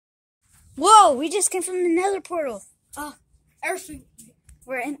Whoa, we just came from the nether portal. Earth.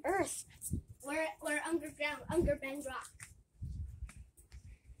 We're in Earth. We're underground, under bedrock.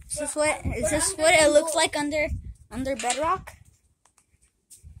 Is this what it looks like under bedrock?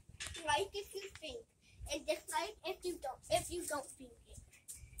 Like if you think, and dislike if you don't think it.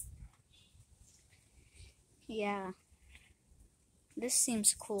 Yeah. This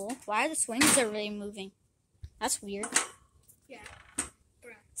seems cool. Why are the swings already moving? That's weird. Yeah.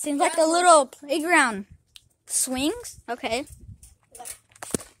 Seems like a little playground. Swings? Okay.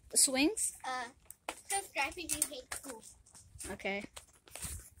 The swings? Subscribe if you hate school. Okay.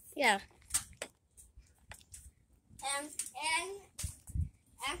 Yeah. And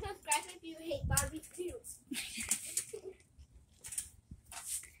subscribe if you hate barbecue.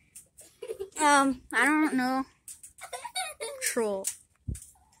 I don't know. Troll.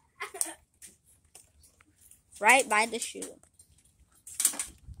 Right by the shoe.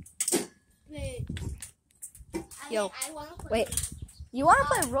 Wait. Yo, I wanna play. wait. You want to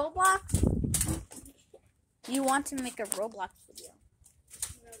play Roblox? You want to make a Roblox video?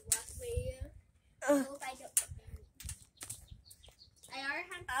 Roblox video. I hope I don't get banned. I already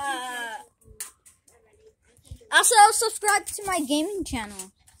have already. Also, subscribe to my gaming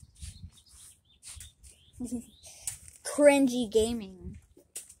channel. Cringy Gaming.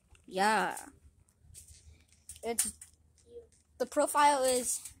 Yeah. The profile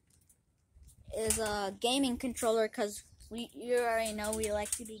is a gaming controller because you already know we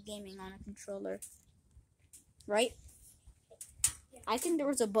like to be gaming on a controller. Right? I think there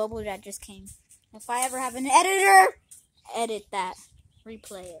was a bubble that just came. If I ever have an editor, edit that.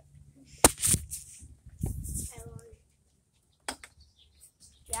 Replay it.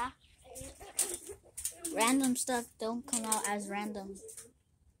 Yeah? Random stuff don't come out as random.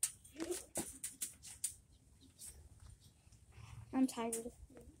 I'm tired.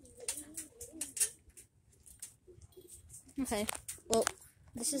 Okay, well,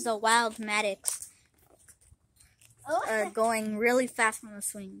 this is a wild Maddox. Going really fast on the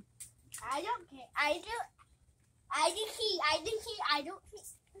swing. I don't care.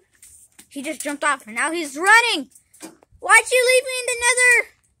 He just jumped off and now he's running. Why'd you leave me in the nether?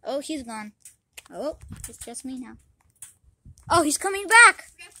 Oh, he's gone. Oh, it's just me now. Oh, he's coming back.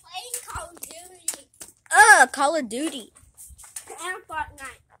 We're playing Call of Duty. Call of Duty. And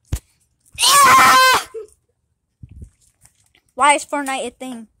Fortnite. Ah! Why is Fortnite a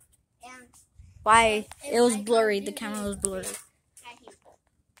thing? And Why? It was blurry. The camera was blurry. I hate it.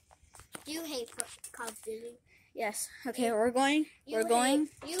 You hate Call of Duty. Yes. Okay, we're going. You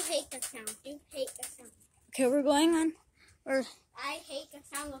hate the sound. You hate the sound. Okay, we're going on. I hate the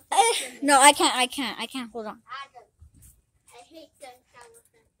sound of No, I can't. Hold on. I hate the sound of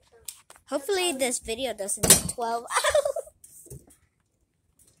that. Hopefully this video doesn't get 12.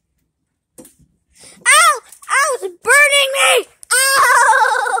 Ow! Ow! It's burning me!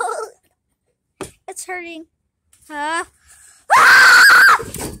 Ow! It's hurting. Ah!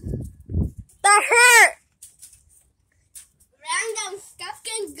 That hurt! Random stuff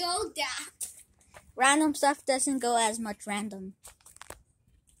can go down. Random stuff doesn't go as much random.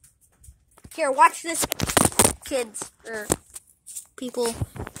 Here, watch this, kids or people.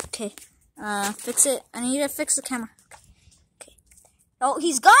 Okay, fix it. I need to fix the camera. Okay. Oh,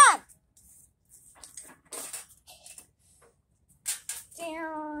 he's gone.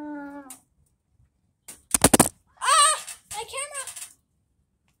 Ah, my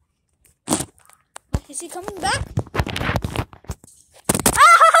camera. Is he coming back?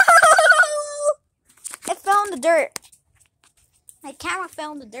 It fell in the dirt. My camera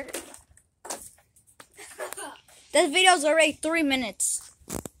fell in the dirt. This video's already 3 minutes.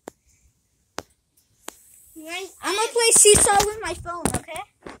 I'm gonna play Seesaw with my phone, okay?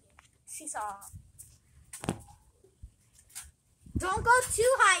 Seesaw. Don't go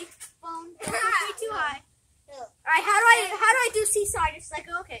too high, phone. Don't go too high. Alright, how do I do Seesaw? I just like,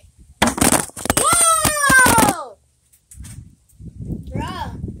 okay. Whoa!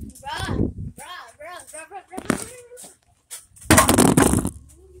 Bruh.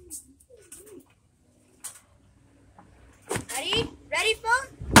 Ready, phone?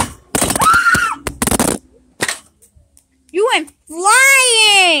 You went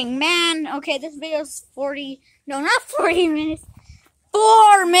flying, man. Okay, this video's 40. No, not 40 minutes.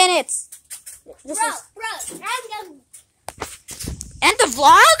 4 minutes. Random. End the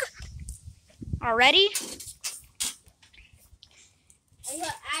vlog? Already? This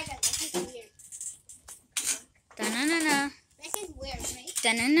is weird. Da-na-na-na. This is weird, right?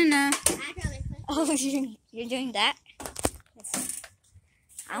 Da-na-na-na. Actually, Oh, you're doing that?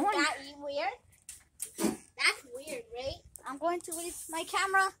 I want. that weird? That's weird, right? I'm going to leave my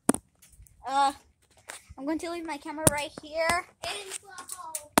camera. I'm going to leave my camera right here. Into a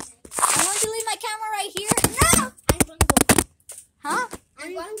hole. I'm going to leave my camera right here. No! I'm gonna go. Huh?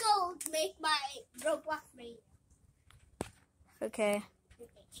 I'm gonna go make my Roblox radio. Okay.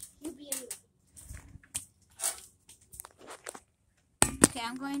 Okay. You be in. Okay,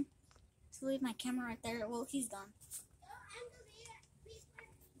 I'm going to leave my camera right there. Well, he's done.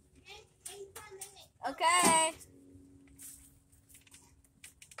 Okay.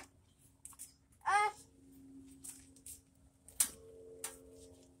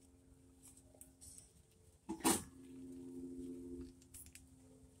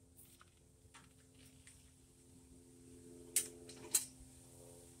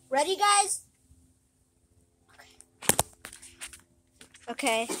 Ready, guys?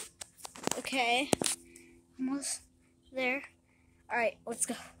 Okay. Okay. Almost there. All right, let's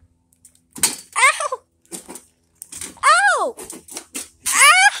go. Ow! Ow! Ow!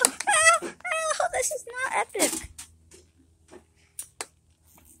 Ow! Ow! This is not epic.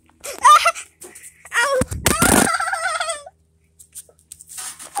 Ah! Ow! Ow!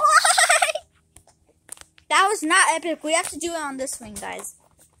 Why? That was not epic. We have to do it on this swing, guys.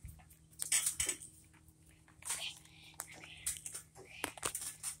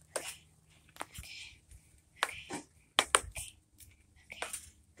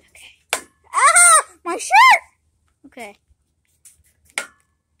 My shirt! Okay.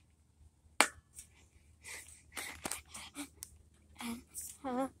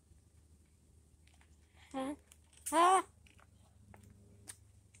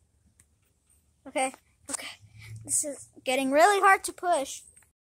 Okay. Okay. This is getting really hard to push.